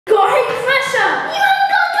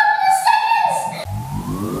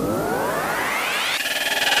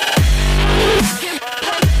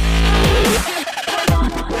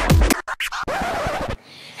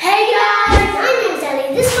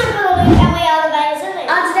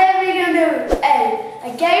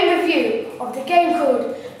game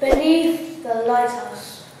called Beneath the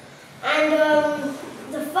Lighthouse. And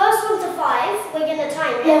the first one to 5, we're going to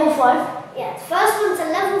time it. Level 5. Yeah, the first one to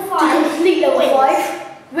level 5. To complete level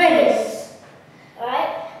 5. Wins. Alright,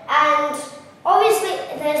 and obviously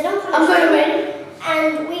there's no punishment. I'm going to win.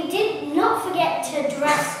 And we did not forget to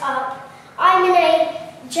dress up. I'm in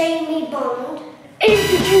a Jamie Bond.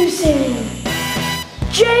 Introducing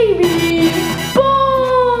Jamie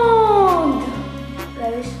Bond!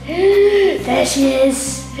 There she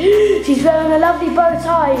is. She's wearing a lovely bow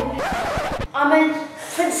tie. I'm in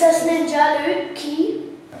Princess Ninja Luki.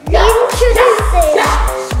 Introducing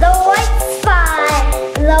the white spy,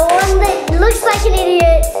 the one that looks like an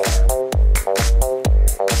idiot.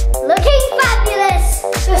 Looking fabulous,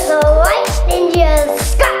 the white ninja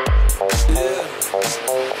Scott.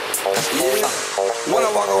 When I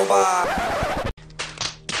walk on by.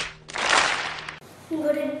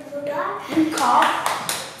 Car.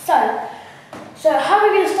 So how are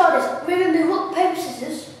we going to start this? We're going to do rock, paper,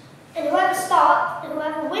 scissors. And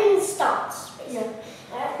whoever wins starts. Yeah.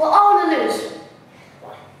 Right? Well, I want to lose.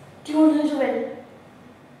 Why? Do you want to lose or win?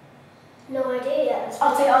 No idea yet.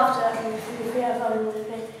 I'll take it after. If we have fun with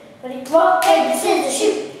it. Ready? Rock, paper, scissors,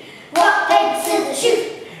 shoot. Rock, paper, scissors, shoot.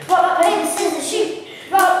 Rock, paper, scissors, shoot.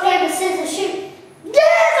 Rock, paper, scissors, shoot.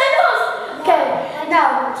 Yes, I know. Okay.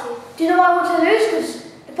 Now, do you know why I want to lose? Because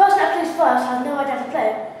the person that plays first has no idea how to play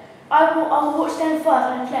it. I will watch them first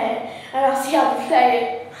and play it, and I'll see how they play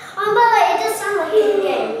it. Oh, but it does sound like a good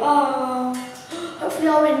game. Oh, hopefully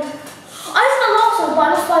I'll win. I just the last one, but I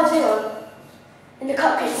lost 5-0 in the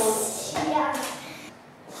cupcake one. Yeah.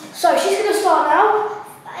 So she's going to start now.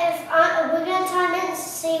 We're going to time in to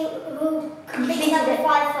see who completes level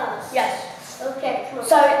 5 first. Yes. Okay, come on.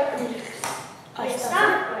 So, I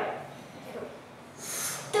start. Right.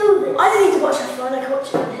 Do this. I don't need to watch that one, I can watch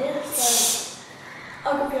it on here. So,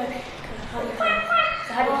 I'll go okay. How do you play?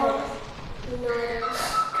 So how do you play? No,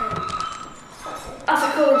 Okay. That's a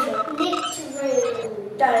cool intro. Victory.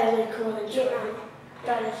 That is a cool intro. Get round.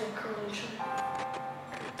 That is a cool intro.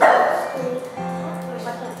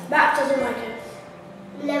 Matt doesn't like it.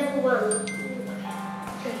 Level 1.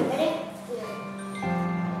 Okay. Ready?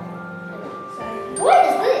 So, What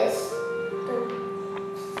is this? go.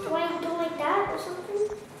 Do I do like that or something?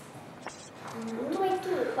 What do I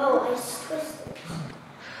do? Oh, I twist it.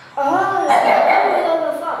 Oh!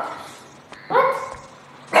 Go fast. What?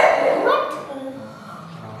 What?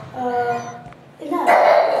 No.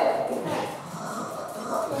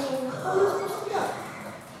 How am I supposed to go?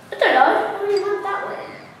 I don't know. I only went that way.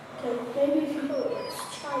 Okay, maybe if you go.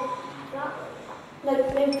 Let's try that way. No,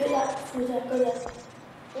 maybe put that through there. Go there.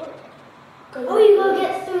 What? Go Oh, there. you gotta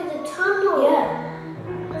get through the tunnel. Yeah.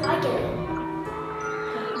 I get it.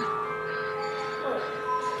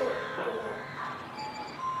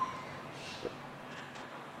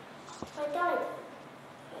 I died.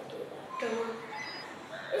 I do that. Go on.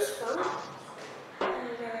 It's fun. I do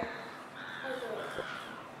it.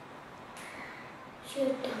 Should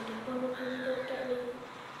have done it. Don't get me.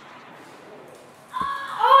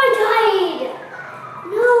 Oh, I died!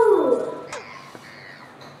 No!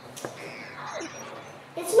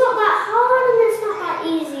 It's not that hard and it's not that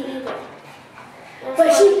easy either. But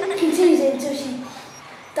she continues it until she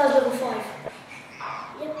does level 5.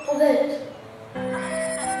 Yep. Oh, there it is.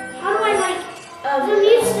 How do I like? I'm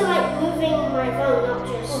used to like moving my phone, not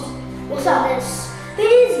just What's that? this. But it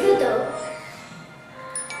is good though.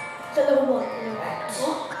 Is that level 1?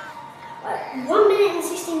 What? 1 minute and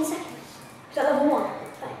 16 seconds. Is that level 1?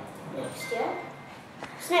 Right. Next, yeah.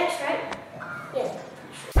 It's next, right? Yeah.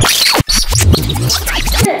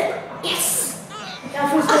 Good. Yes. Now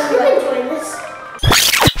for I'm enjoying this.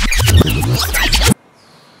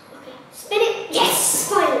 Okay. Spin it. Yes.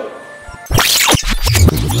 Finally.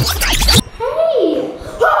 Hey!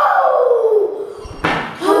 Whoa!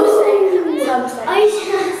 Time mistake. I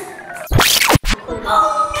just... Oh no!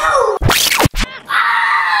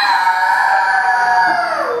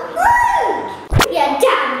 Yeah,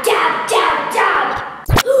 dab, dab, dab, dab.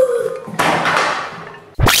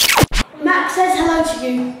 Max says hello to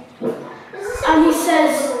you. And he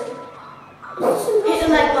says, hit the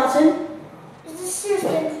like button, Is this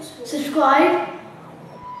seriously interesting? subscribe,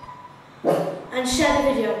 and share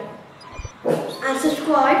the video. And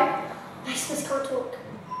subscribe. Nice, this can't talk.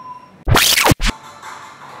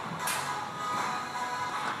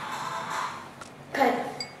 Okay.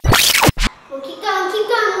 Well, keep going,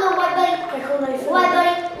 little white buddy. Okay, cool, nice. White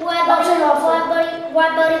buddy, white buddy,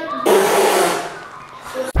 white buddy.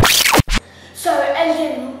 So,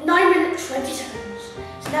 editing 9 minutes 20 seconds.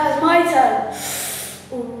 So now it's my turn.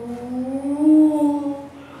 Ooh.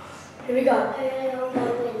 Here we go.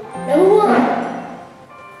 Number 1.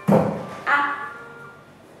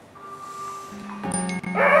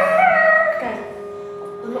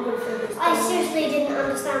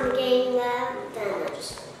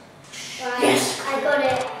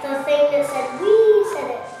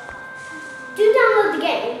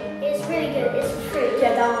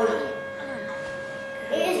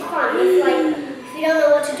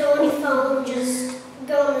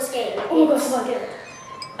 course if I get it.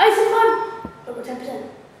 I said fun. I've got 10%.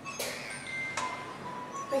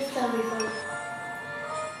 Thanks for telling me fun.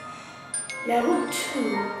 Level 2. You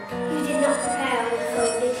did not prepare on the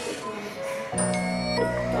phone, did you?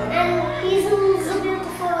 And he's also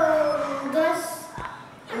beautiful dress.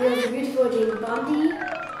 And he has a beautiful James Bondi.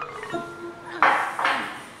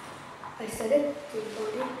 I said it, James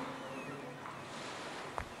Bondi.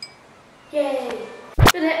 Yay!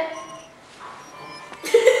 Did it!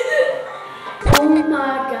 Oh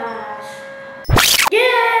my gosh!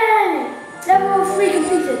 Yay! Level 3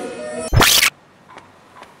 completed.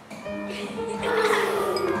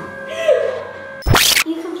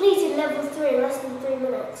 You completed level 3 in less than 3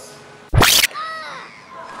 minutes.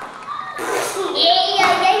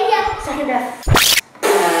 Yeah. Second death.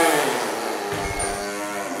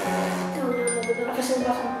 I pressed the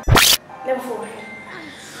button. Level 4.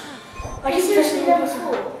 I keep pressing level 4.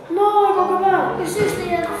 No, I gotta go back. You're seriously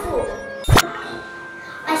level 4.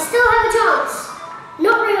 I still have a chance.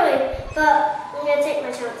 Not really, but I'm gonna take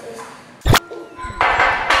my chances.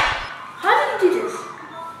 How did you do this?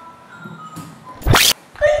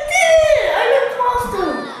 I did it! I went past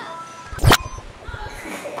them.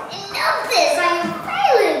 I love this. I am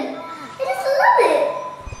failing. I just love it.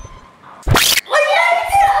 Oh yeah, I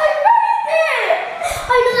did it! I made it!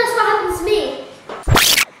 I know that's what happens to me.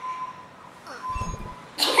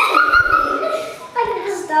 I'm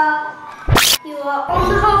gonna start. You are on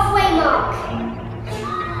the halfway mark.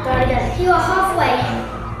 Start again. You are halfway.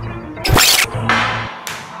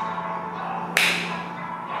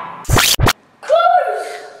 Close!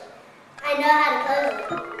 I know how to close it.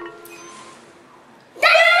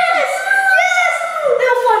 Yes! Yes!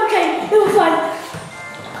 Level 5, okay. Level 5.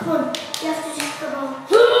 Come on. You have to just come on.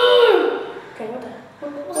 Okay, what the?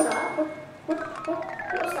 What's that?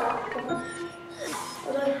 What's that?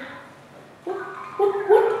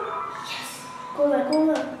 What? Yes. Go there.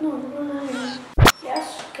 No. Yes,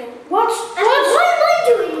 okay. What? Why am I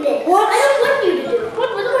doing this? What? I don't want you to do it. What?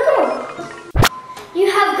 Where did I go? You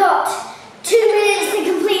have got 2 minutes to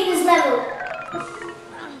complete this level.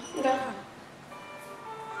 Okay.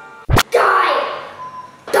 Die!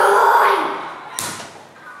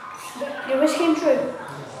 Your wish came true.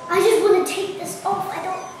 I just want to take this off. I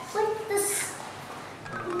don't like this.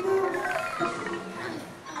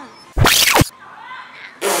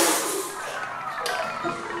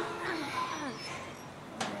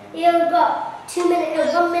 You've got 2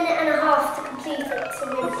 minutes, 1 minute and a half to complete it. To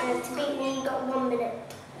beat me, you've got 1 minute.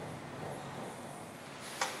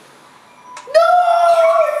 No!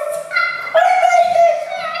 I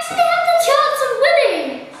actually had the chance of winning.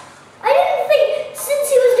 I didn't think, since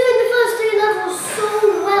he was doing the first 3 levels so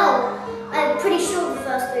well, I'm pretty sure the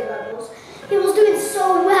first 3 levels, he was doing so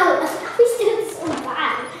well, and now he's doing so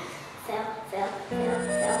bad. Fail.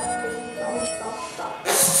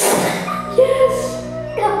 Yes!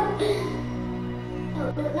 No.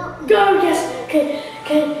 Go, yes! Okay.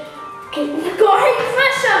 Go, hate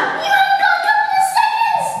pressure! You haven't got a couple of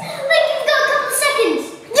seconds! Like, you've got a couple of seconds!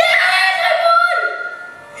 Yes! I won!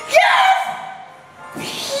 Yes!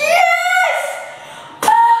 Yes!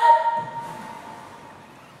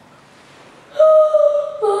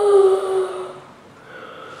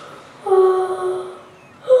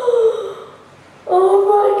 Oh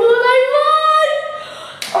my god, I won!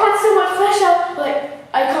 I had so much pressure. Like,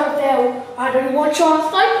 I can't fail. I had only one chance.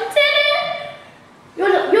 I did it!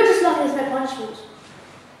 You're just lucky there's no punishment.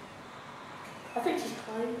 I think she's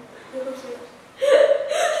crying.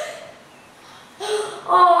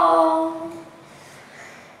 Oh.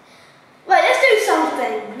 Right, let's do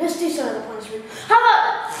something. Let's do some other punishment. How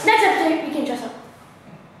about next episode you can dress up?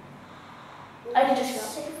 I can dress up.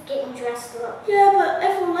 Sick of getting dressed up. Yeah, but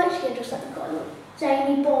everyone likes getting dressed up. We've got a look.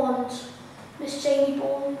 Jamie Bond. Miss Jamie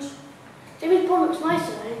Bond. Jamie Bond looks nice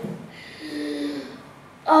today.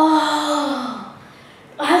 Oh.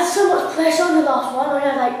 I had so much pressure on the last one. I only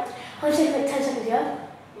had like 10 seconds, yeah?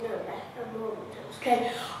 No, more than Okay.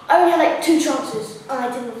 I only had like 2 chances and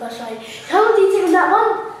I did the first try. How long did you take on that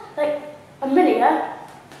one? Like a minute, yeah?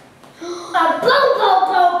 Boom,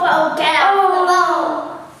 get out of the bowl.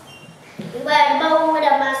 You wear the bowl with a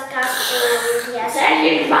mustache. Yes.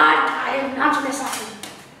 Say bye. I am not an assassin.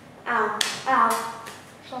 Ow.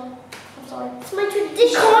 Sorry. I'm sorry. It's my You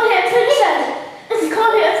tradition. can't hit a princess. You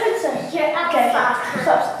can't hit a princess. You're out Okay. of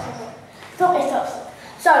Stop.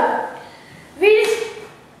 So,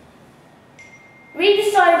 we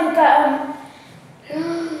decided that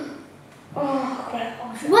oh crap.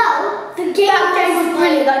 Well, the game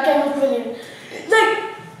That game was brilliant.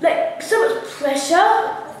 Like so much pressure.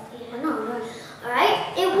 I know.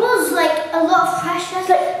 Alright? It was like a lot of pressure.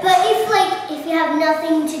 Like- But if you have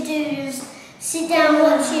nothing to do, just sit down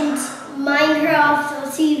watching Minecraft or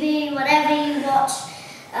TV, whatever you watch,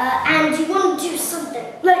 and you want to do something.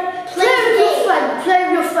 Like play with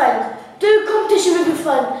your friend, do a competition with your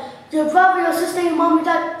friend, your brother, your sister, your mum, your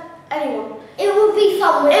dad, anyone. It would be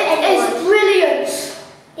fun with anyone. It is brilliant.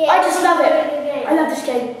 Yeah, I just love it. Really good game. I love this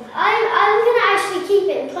game. I'm gonna actually keep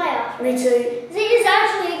it and play after. Me too. It is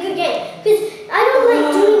actually a good game because I don't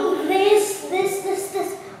like doing this,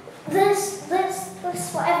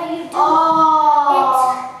 whatever you do.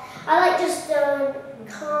 I like just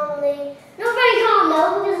calmly. Not very calm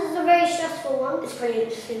though, because it's a very stressful one. It's very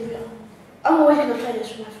interesting. I'm always going to play this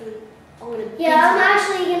with my friend. I'm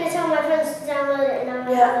actually going to tell my friends to download it and I'm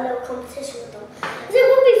going to have a little competition with them. Because it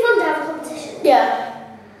would be fun to have a competition.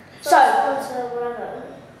 Yeah.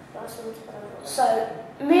 So,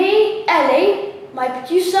 me, Ellie, my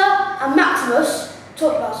producer, and Maximus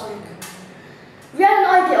talked about something. We had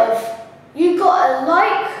an idea of, you got to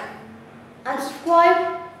like and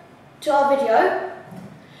subscribe to our video,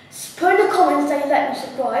 put in the comments that you like and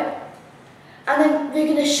subscribe, and then we're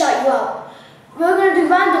going to shout you out. We're going to do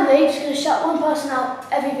randomly, just going to shout one person out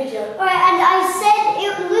every video. Alright, and I said,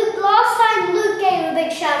 last time Luke gave a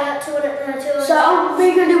big shout out to us. So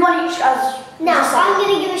we're going to do one each as... No, I'm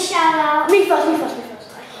going to give a shout out. Me first.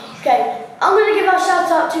 Okay, I'm going to give a shout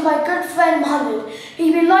out to my good friend Mohammed.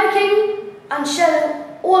 He's been liking and sharing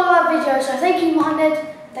all of our videos, so thank you Mohammed,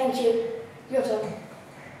 thank you. Your turn.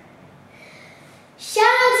 Shout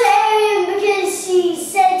out to Arian because she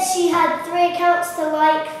said she had 3 accounts to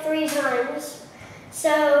like 3 times.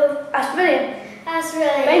 So that's brilliant. That's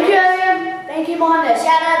really Thank you Arian, thank you Mohammed.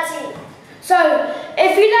 Shout out to you. So,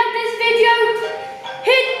 if you like this video,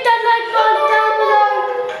 hit that like button down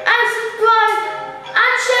below and subscribe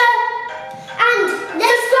and share and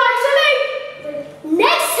subscribe to me.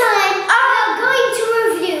 Next time, I'm going to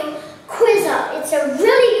review Quiz Up. It's a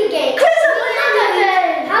really good game. Quiz Up is a good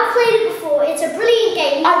game. I've played it before. It's a brilliant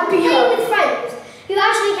game. You can play it with friends. You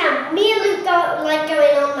actually can. Me and Luke like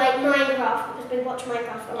going on like Minecraft because we watch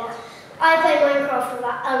Minecraft a lot. I play Minecraft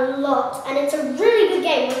a lot, and it's a really good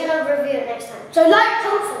game. We're going to review it next time. So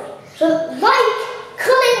hopefully. So like,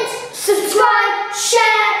 comment, subscribe,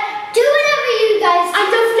 share, do whatever you guys do. And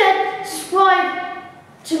don't forget, subscribe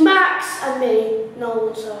to Max and me. No,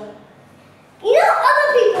 also. You know other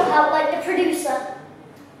people help, like the producer.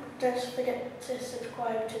 Don't forget to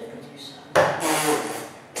subscribe to the producer.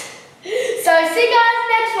 So see you guys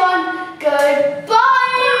next one. Goodbye.